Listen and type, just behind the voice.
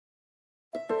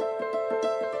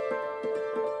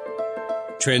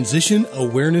Transition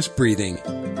Awareness Breathing.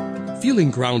 Feeling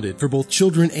grounded for both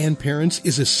children and parents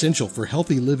is essential for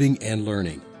healthy living and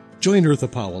learning. Join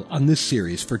Eartha Powell on this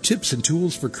series for tips and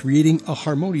tools for creating a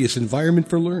harmonious environment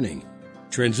for learning.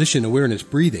 Transition Awareness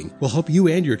Breathing will help you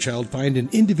and your child find an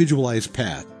individualized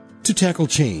path to tackle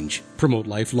change, promote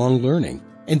lifelong learning,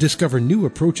 and discover new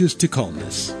approaches to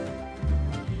calmness.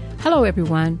 Hello,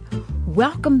 everyone.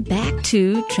 Welcome back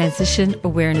to Transition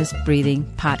Awareness Breathing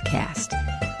Podcast.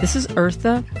 This is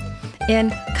Eartha,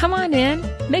 and come on in,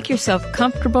 make yourself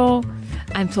comfortable.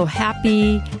 I'm so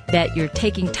happy that you're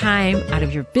taking time out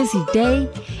of your busy day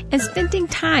and spending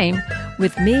time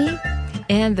with me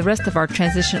and the rest of our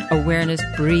Transition Awareness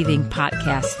Breathing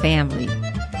Podcast family.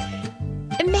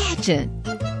 Imagine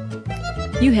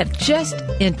you have just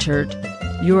entered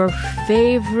your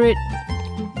favorite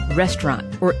restaurant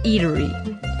or eatery.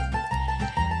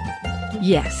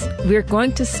 Yes, we're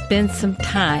going to spend some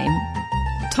time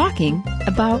talking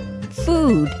about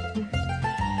food.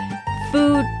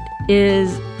 Food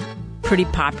is pretty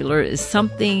popular, is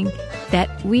something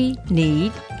that we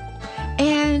need,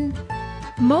 and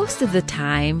most of the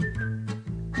time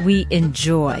we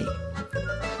enjoy.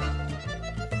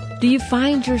 Do you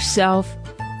find yourself,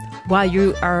 while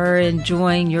you are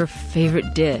enjoying your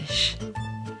favorite dish,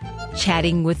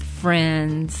 chatting with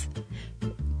friends,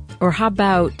 or how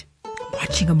about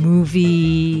watching a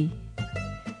movie?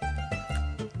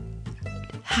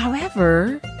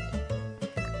 However,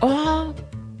 all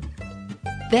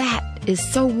that is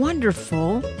so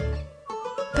wonderful,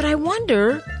 but I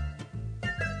wonder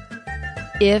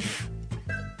if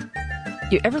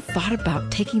you ever thought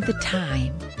about taking the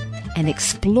time and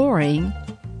exploring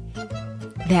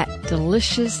that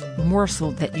delicious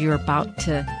morsel that you're about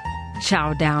to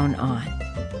chow down on.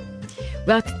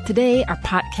 Well, today our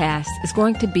podcast is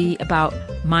going to be about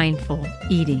mindful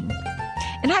eating.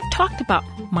 And I've talked about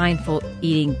mindful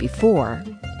eating before.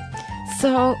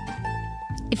 So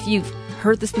if you've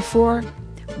heard this before,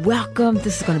 welcome.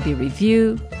 This is going to be a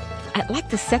review. I'd like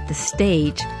to set the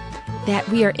stage that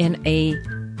we are in a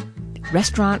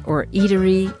restaurant or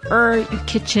eatery or your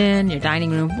kitchen, your dining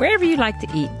room, wherever you like to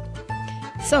eat.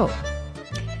 So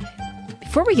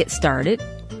before we get started,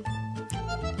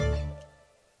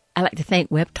 I'd like to thank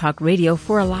Web Talk Radio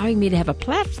for allowing me to have a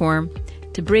platform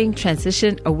to bring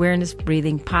Transition Awareness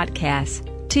Breathing Podcasts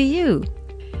to you.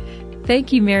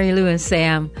 Thank you, Mary Lou and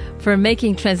Sam, for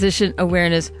making Transition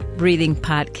Awareness Breathing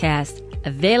Podcasts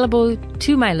available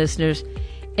to my listeners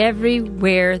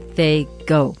everywhere they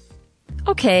go.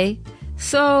 Okay,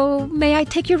 so may I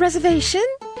take your reservation?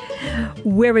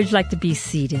 Where would you like to be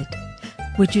seated?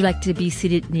 Would you like to be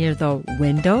seated near the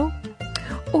window?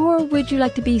 Or would you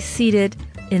like to be seated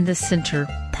in the center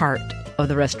part of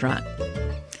the restaurant?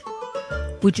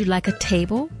 Would you like a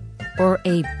table or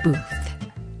a booth?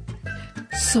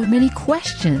 So many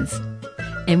questions,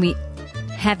 and we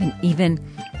haven't even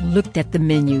looked at the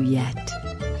menu yet.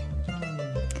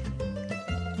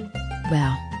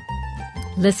 Well,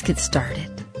 let's get started.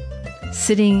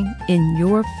 Sitting in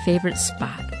your favorite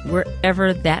spot,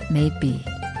 wherever that may be.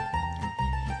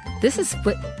 This is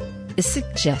what is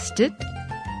suggested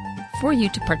for you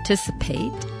to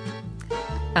participate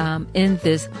in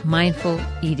this mindful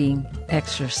eating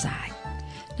exercise.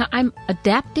 Now, I'm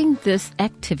adapting this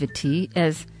activity,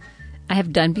 as I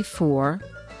have done before,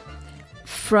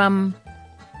 from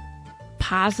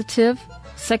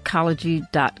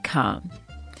positivepsychology.com.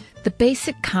 The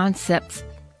basic concepts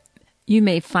you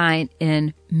may find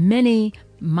in many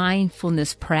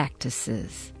mindfulness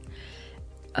practices.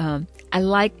 I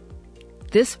like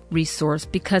this resource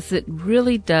because it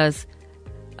really does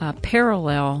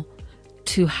parallel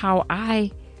to how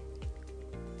I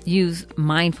use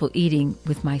mindful eating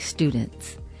with my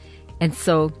students. And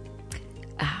so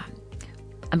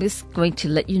I'm just going to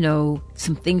let you know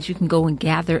some things you can go and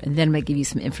gather, and then I'm going to give you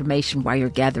some information while you're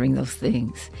gathering those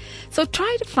things. So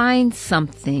try to find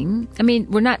something. I mean,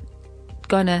 we're not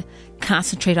going to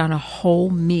concentrate on a whole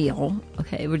meal,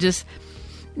 okay? We're just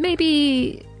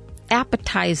maybe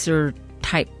appetizer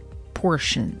type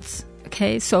portions,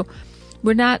 okay? So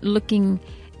we're not looking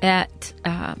at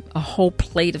a whole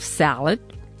plate of salad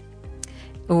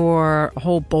or a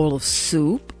whole bowl of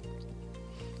soup.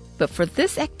 But for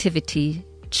this activity,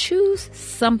 choose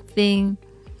something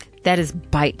that is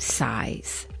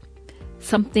bite-sized,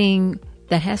 something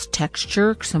that has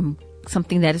texture,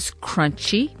 something that is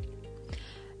crunchy,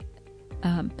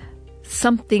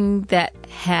 something that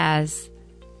has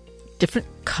different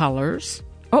colors.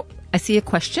 Oh, I see a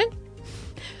question.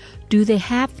 Do they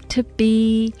have to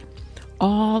be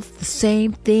all the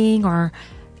same thing, or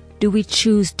do we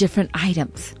choose different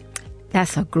items?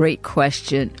 That's a great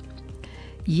question.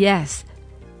 Yes,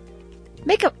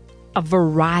 make a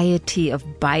variety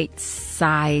of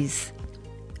bite-sized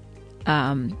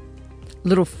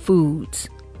little foods.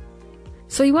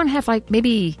 So you want to have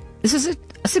maybe, this is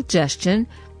a suggestion,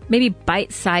 maybe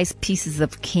bite-sized pieces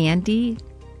of candy,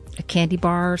 a candy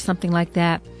bar or something like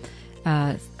that,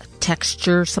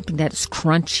 texture, something that is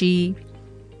crunchy,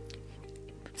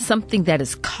 something that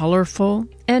is colorful,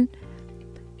 and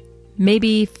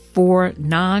maybe for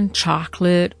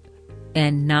non-chocolate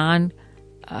and non-candy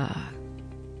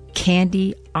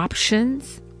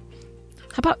options,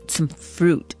 how about some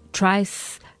fruit? Try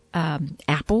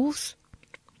apples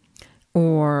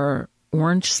or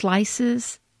orange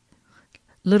slices,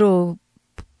 little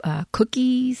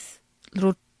cookies,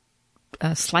 little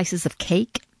slices of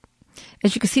cake.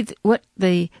 As you can see, what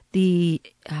the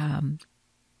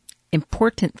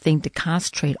important thing to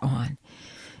concentrate on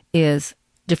is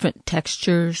different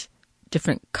textures,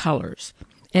 different colors,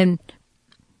 and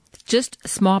just a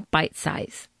small bite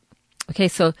size. Okay,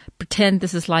 so pretend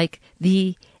this is like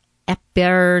the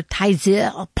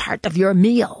appetizer part of your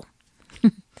meal.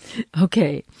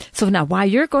 Okay, so now while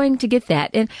you're going to get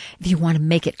that, and if you want to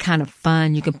make it kind of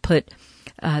fun, you can put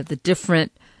the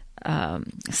different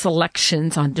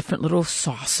selections on different little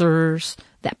saucers.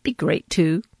 That'd be great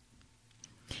too.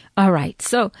 All right,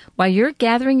 so while you're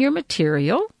gathering your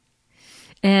material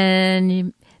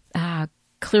and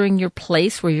clearing your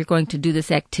place where you're going to do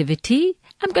this activity,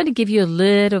 I'm going to give you a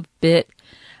little bit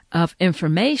of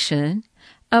information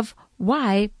of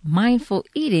why mindful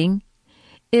eating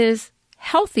is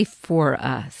healthy for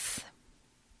us.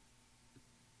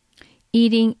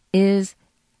 Eating is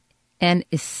an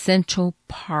essential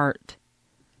part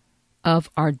of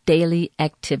our daily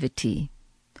activity,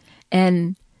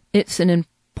 and it's an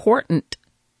important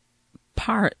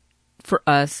part for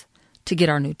us to get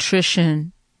our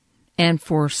nutrition and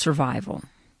for survival.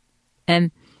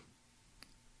 And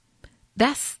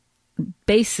that's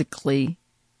basically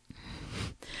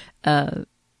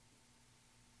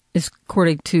is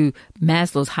according to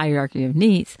Maslow's hierarchy of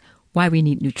needs, why we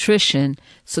need nutrition,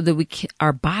 so that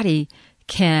our body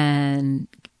can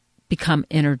become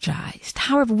energized.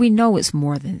 However, we know it's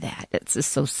more than that. It's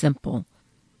just so simple.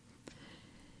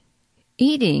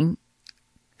 Eating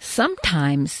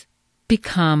sometimes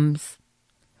becomes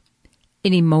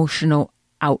an emotional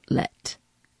outlet.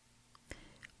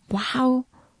 While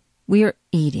we are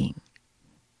eating,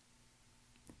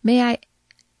 may I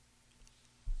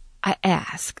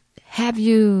ask, have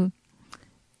you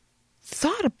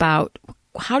thought about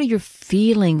how you're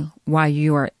feeling while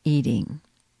you are eating?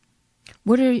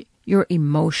 What are your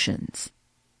emotions?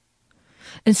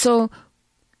 And so,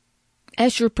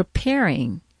 as you're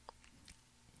preparing,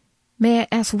 may I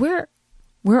ask, where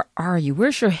are you?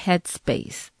 Where's your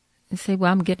headspace? And say,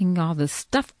 well, I'm getting all this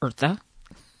stuff, Eartha.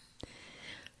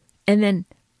 And then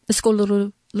let's go a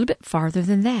little bit farther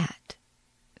than that.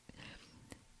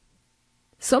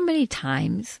 So many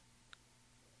times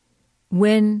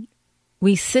when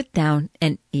we sit down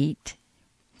and eat,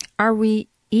 are we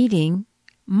eating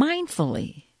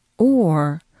mindfully?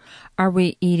 Or are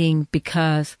we eating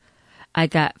because I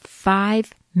got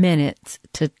 5 minutes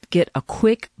to get a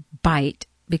quick bite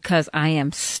because I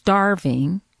am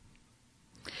starving?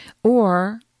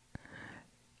 Or,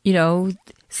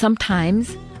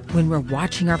 sometimes when we're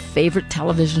watching our favorite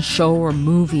television show or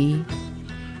movie,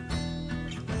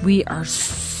 we are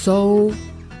so,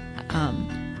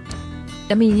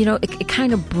 it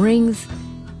kind of brings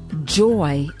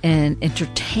joy and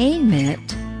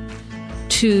entertainment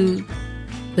to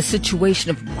the situation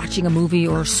of watching a movie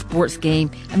or a sports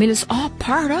game. It's all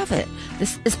part of it.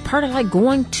 This is part of like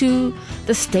going to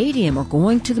the stadium or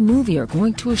going to the movie or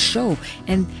going to a show.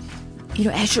 And,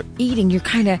 as you're eating, you're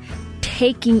kind of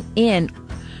taking in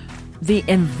the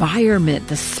environment,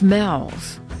 the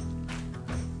smells.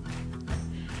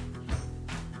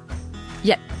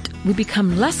 Yet we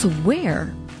become less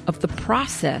aware of the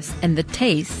process and the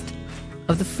taste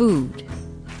of the food.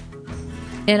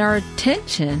 And our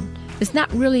attention is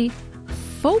not really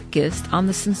focused on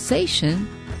the sensation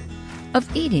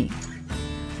of eating.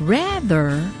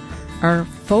 Rather, our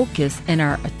focus and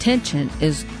our attention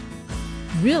is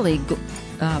really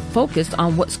focused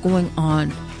on what's going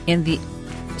on in the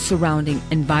surrounding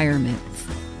environments.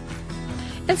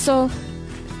 And so,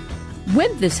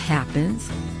 when this happens,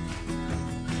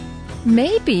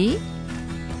 maybe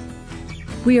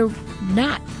we are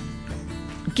not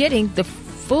getting the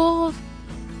full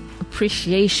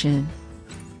appreciation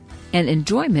and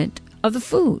enjoyment of the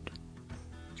food.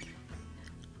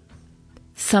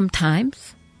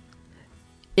 Sometimes,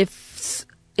 if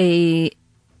a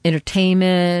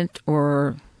entertainment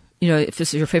or if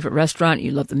this is your favorite restaurant,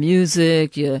 you love the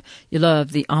music, you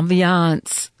love the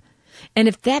ambiance. And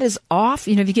if that is off,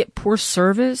 if you get poor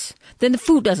service, then the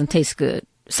food doesn't taste good.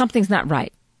 Something's not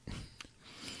right.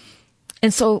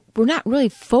 And so we're not really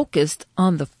focused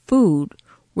on the food.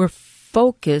 We're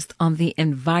focused on the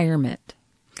environment.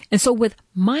 And so with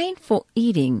mindful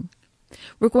eating,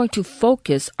 we're going to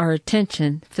focus our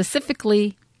attention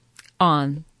specifically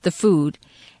on the food,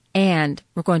 and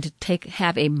we're going to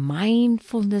have a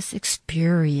mindfulness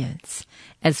experience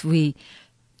as we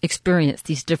experience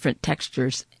these different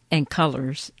textures and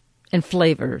colors and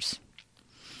flavors.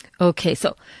 Okay,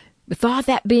 so with all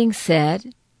that being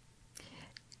said,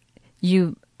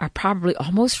 you are probably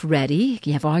almost ready.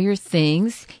 You have all your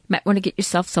things. You might want to get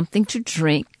yourself something to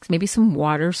drink, maybe some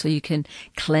water so you can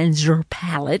cleanse your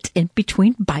palate in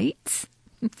between bites.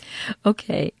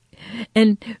 Okay,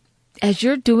 and as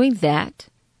you're doing that,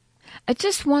 I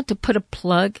just want to put a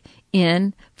plug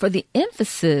in for the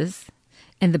emphasis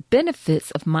and the benefits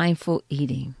of mindful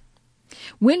eating.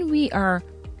 When we are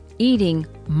eating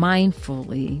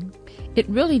mindfully, it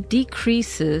really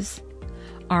decreases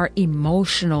our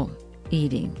emotional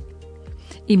eating.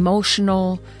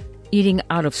 Emotional eating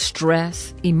out of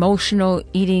stress, emotional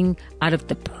eating out of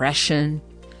depression,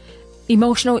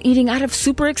 emotional eating out of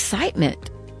super excitement.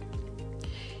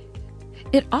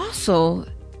 It also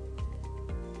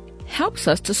helps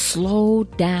us to slow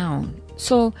down.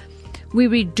 So we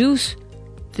reduce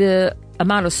the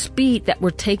amount of speed that we're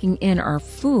taking in our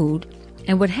food,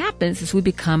 and what happens is we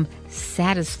become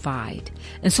satisfied,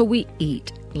 and so we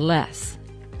eat less.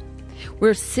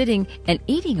 We're sitting and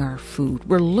eating our food.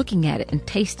 We're looking at it and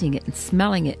tasting it and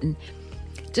smelling it and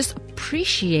just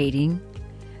appreciating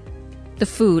the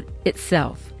food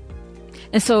itself.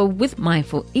 And so with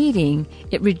mindful eating,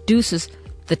 it reduces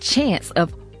the chance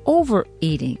of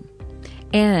overeating.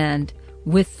 And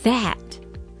with that,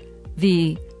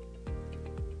 the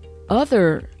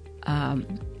other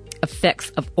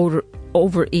effects of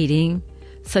overeating,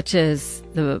 such as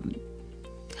the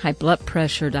high blood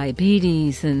pressure,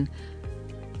 diabetes, and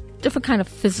different kind of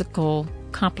physical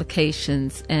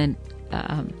complications and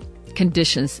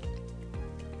conditions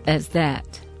as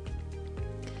that.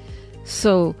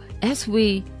 So as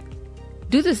we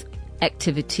do this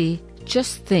activity,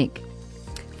 just think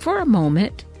for a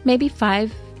moment, maybe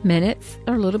 5 minutes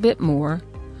or a little bit more.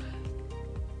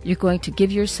 You're going to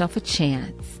give yourself a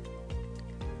chance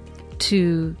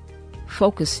to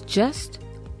focus just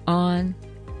on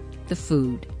the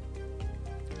food.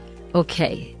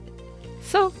 Okay,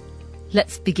 so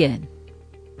let's begin.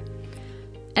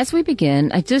 As we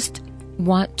begin, I just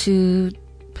want to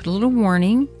put a little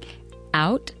warning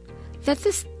out that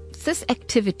this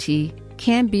activity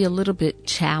can be a little bit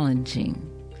challenging.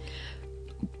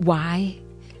 Why?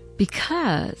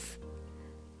 Because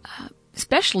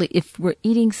especially if we're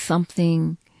eating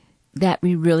something that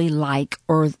we really like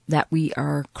or that we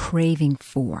are craving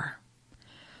for,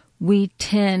 we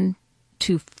tend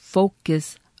to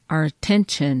focus our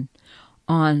attention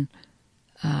on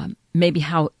maybe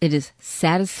how it is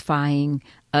satisfying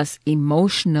us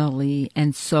emotionally,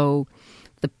 and so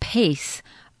the pace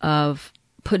of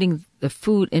putting the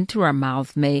food into our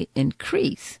mouth may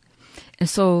increase. And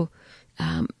so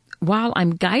while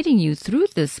I'm guiding you through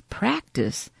this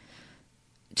practice,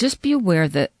 just be aware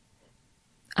that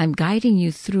I'm guiding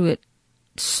you through it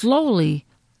slowly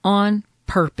on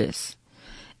purpose.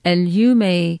 And you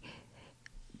may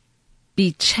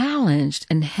be challenged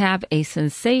and have a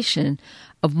sensation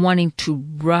of wanting to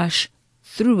rush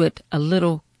through it a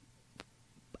little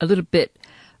bit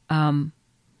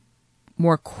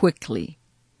more quickly.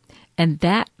 And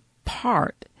that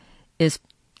part is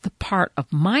the part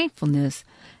of mindfulness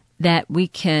that we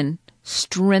can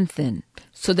strengthen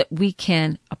so that we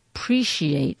can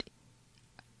appreciate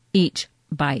each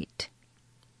bite.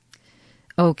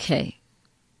 Okay.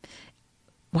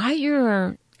 While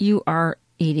you are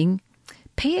eating,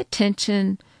 pay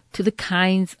attention to the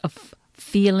kinds of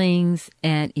feelings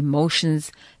and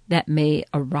emotions that may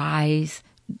arise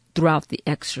throughout the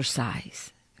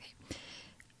exercise.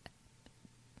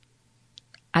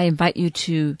 I invite you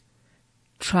to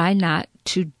try not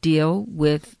to deal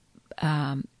with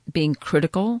being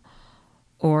critical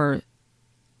or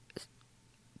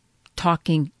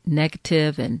talking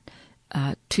negative and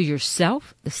to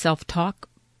yourself, the self-talk.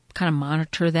 Kind of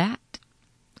monitor that.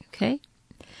 Okay?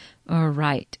 All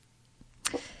right.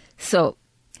 So,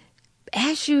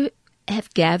 as you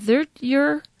have gathered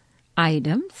your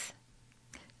items,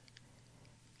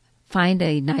 find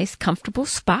a nice, comfortable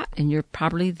spot, and you're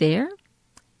probably there.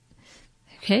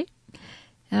 Okay?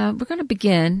 We're going to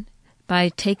begin by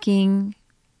taking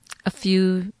a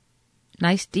few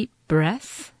nice deep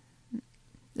breaths.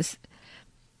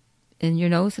 in your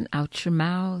nose and out your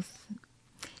mouth.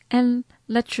 And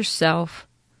let yourself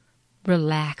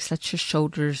relax. Let your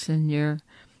shoulders and your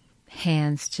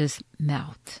hands just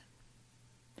melt.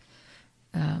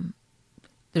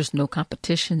 There's no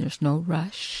competition. There's no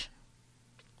rush.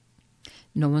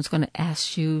 No one's going to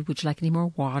ask you, would you like any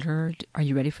more water? Are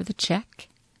you ready for the check?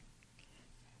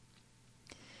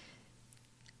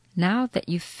 Now that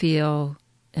you feel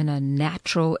in a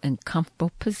natural and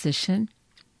comfortable position,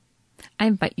 I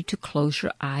invite you to close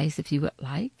your eyes if you would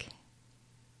like.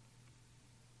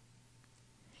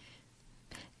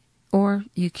 Or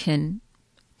you can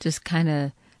just kind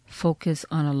of focus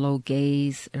on a low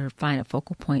gaze or find a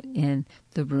focal point in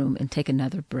the room and take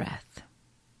another breath.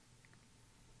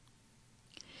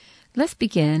 Let's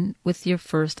begin with your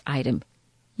first item.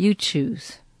 You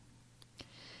choose.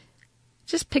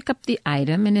 Just pick up the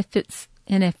item, and if it's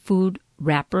in a food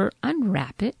wrapper,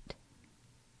 unwrap it.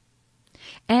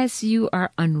 As you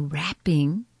are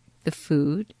unwrapping the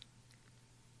food,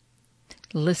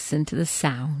 listen to the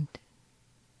sound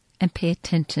and pay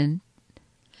attention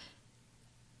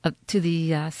to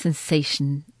the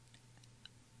sensation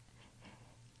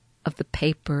of the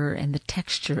paper and the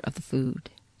texture of the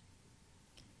food.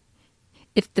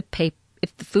 If the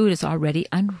food is already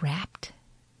unwrapped,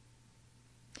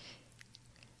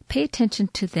 pay attention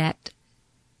to that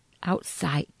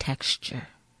outside texture.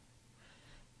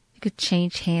 You could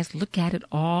change hands, look at it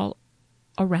all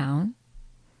around.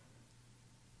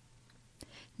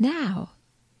 Now,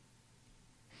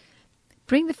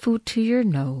 bring the food to your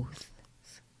nose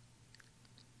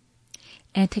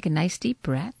and take a nice deep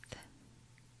breath.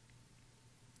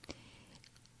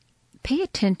 Pay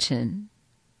attention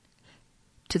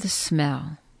to the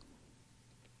smell.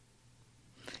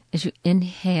 As you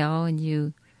inhale and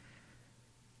you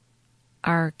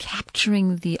are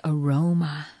capturing the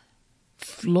aroma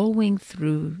flowing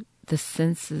through the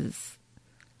senses.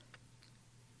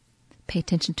 Pay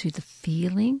attention to the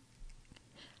feeling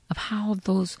of how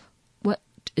what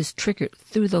is triggered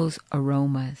through those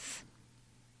aromas.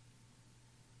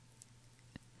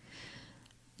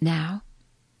 Now,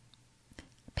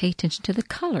 pay attention to the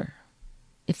color.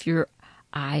 If your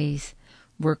eyes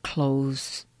were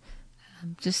closed,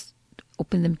 just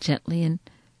open them gently, and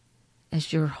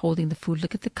as you're holding the food,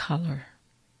 look at the color.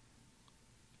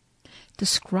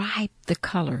 Describe the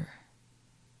color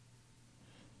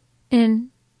in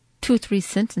 2 or 3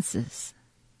 sentences.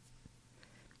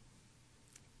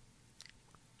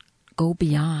 Go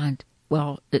beyond,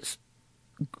 well, it's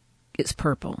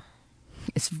purple.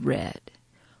 It's red.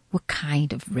 What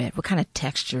kind of red? What kind of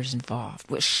texture is involved?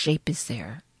 What shape is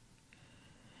there?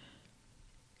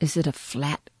 Is it a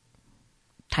flat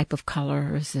type of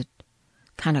color, or is it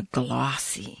kind of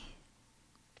glossy?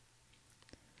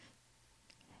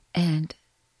 And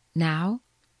now,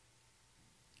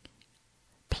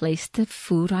 place the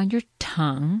food on your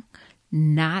tongue,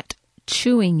 not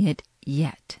chewing it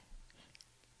yet.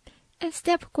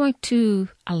 Instead, we're going to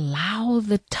allow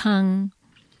the tongue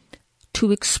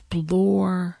to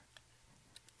explore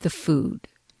the food.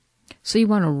 So you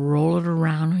want to roll it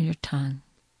around on your tongue.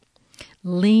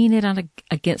 Lean it on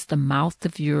against the roof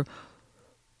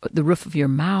of your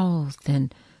mouth,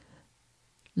 and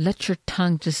let your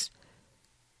tongue just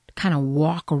kind of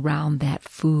walk around that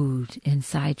food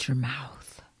inside your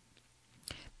mouth.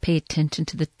 Pay attention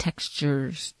to the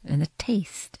textures and the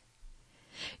taste.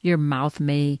 Your mouth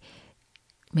may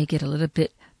get a little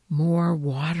bit more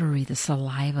watery. The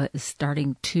saliva is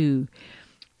starting to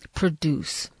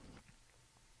produce.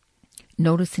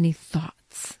 Notice any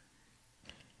thoughts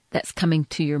that's coming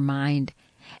to your mind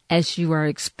as you are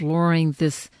exploring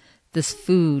this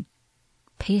food.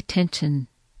 Pay attention.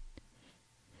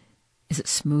 Is it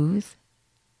smooth?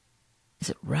 Is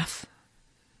it rough?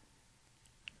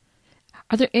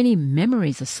 Are there any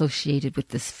memories associated with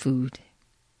this food?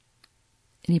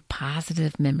 Any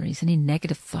positive memories? Any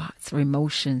negative thoughts or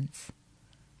emotions?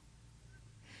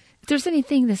 If there's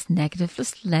anything that's negative,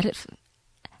 just let it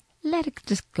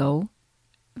just go.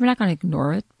 We're not going to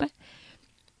ignore it, but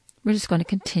we're just going to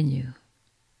continue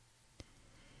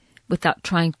without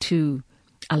trying to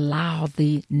allow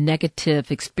the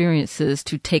negative experiences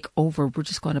to take over. We're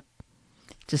just going to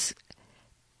just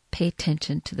pay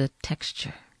attention to the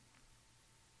texture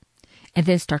and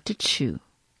then start to chew.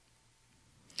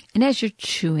 And as you're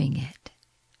chewing it,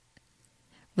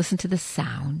 listen to the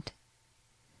sound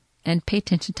and pay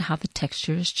attention to how the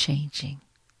texture is changing.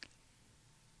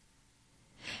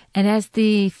 And as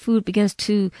the food begins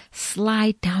to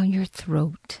slide down your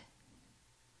throat,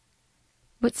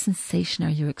 what sensation are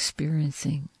you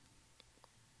experiencing?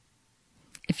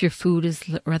 If your food is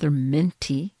rather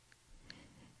minty,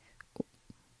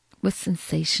 What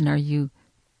sensation are you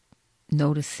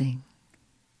noticing?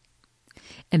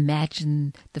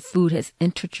 Imagine the food has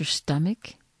entered your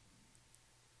stomach.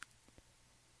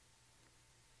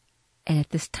 And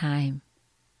at this time,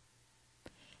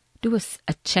 do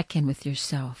a check-in with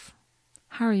yourself.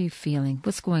 How are you feeling?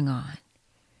 What's going on?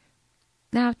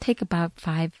 Now take about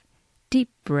 5 deep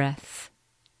breaths.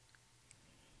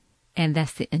 And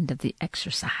that's the end of the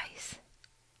exercise.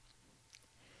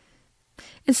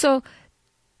 And so,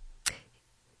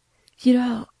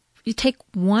 you take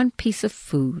one piece of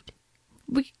food.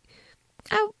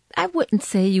 I wouldn't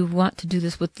say you want to do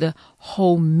this with the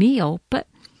whole meal, but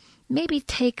maybe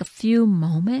take a few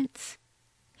moments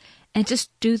and just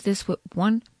do this with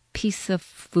one piece of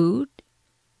food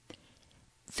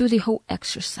through the whole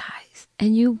exercise.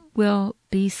 And you will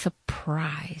be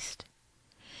surprised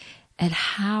at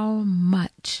how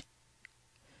much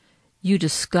you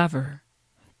discover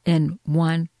in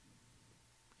one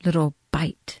little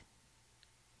bite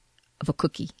of a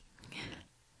cookie,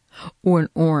 or an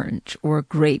orange, or a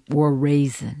grape, or a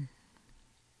raisin.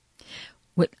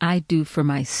 What I do for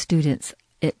my students,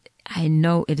 I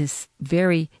know it is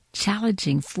very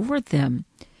challenging for them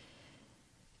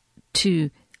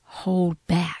to hold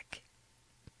back.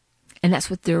 And that's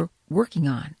what they're working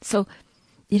on. So,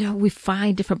 we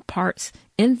find different parts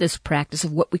in this practice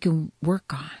of what we can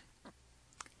work on.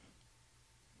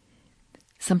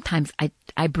 Sometimes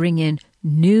I bring in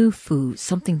new food,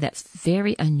 something that's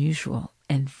very unusual,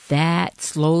 and that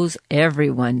slows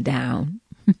everyone down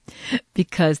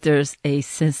because there's a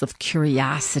sense of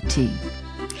curiosity.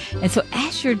 And so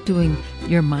as you're doing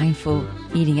your mindful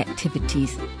eating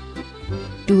activities,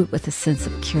 do it with a sense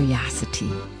of curiosity.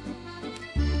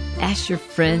 Ask your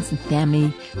friends and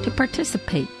family to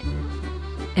participate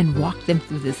and walk them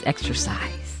through this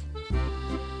exercise.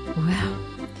 Well,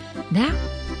 now,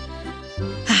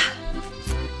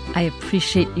 I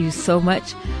appreciate you so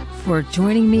much for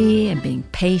joining me and being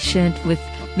patient with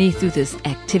me through this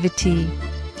activity.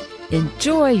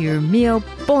 Enjoy your meal.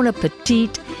 Bon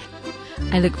appetit.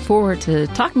 I look forward to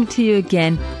talking to you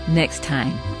again next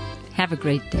time. Have a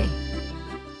great day.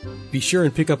 Be sure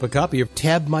and pick up a copy of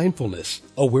Tab Mindfulness,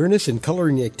 Awareness and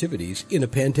Coloring Activities in a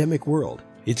Pandemic World.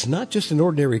 It's not just an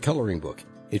ordinary coloring book.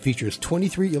 It features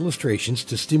 23 illustrations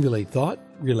to stimulate thought,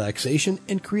 relaxation,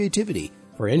 and creativity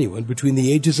for anyone between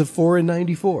the ages of 4 and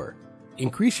 94.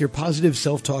 Increase your positive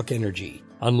self-talk energy.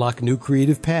 Unlock new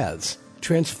creative paths.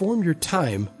 Transform your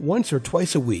time once or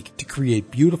twice a week to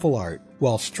create beautiful art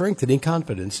while strengthening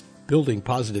confidence, building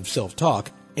positive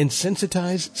self-talk, and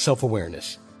sensitize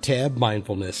self-awareness. Tab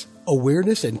Mindfulness,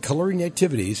 Awareness and Coloring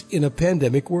Activities in a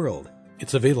Pandemic World.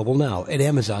 It's available now at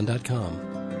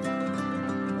Amazon.com.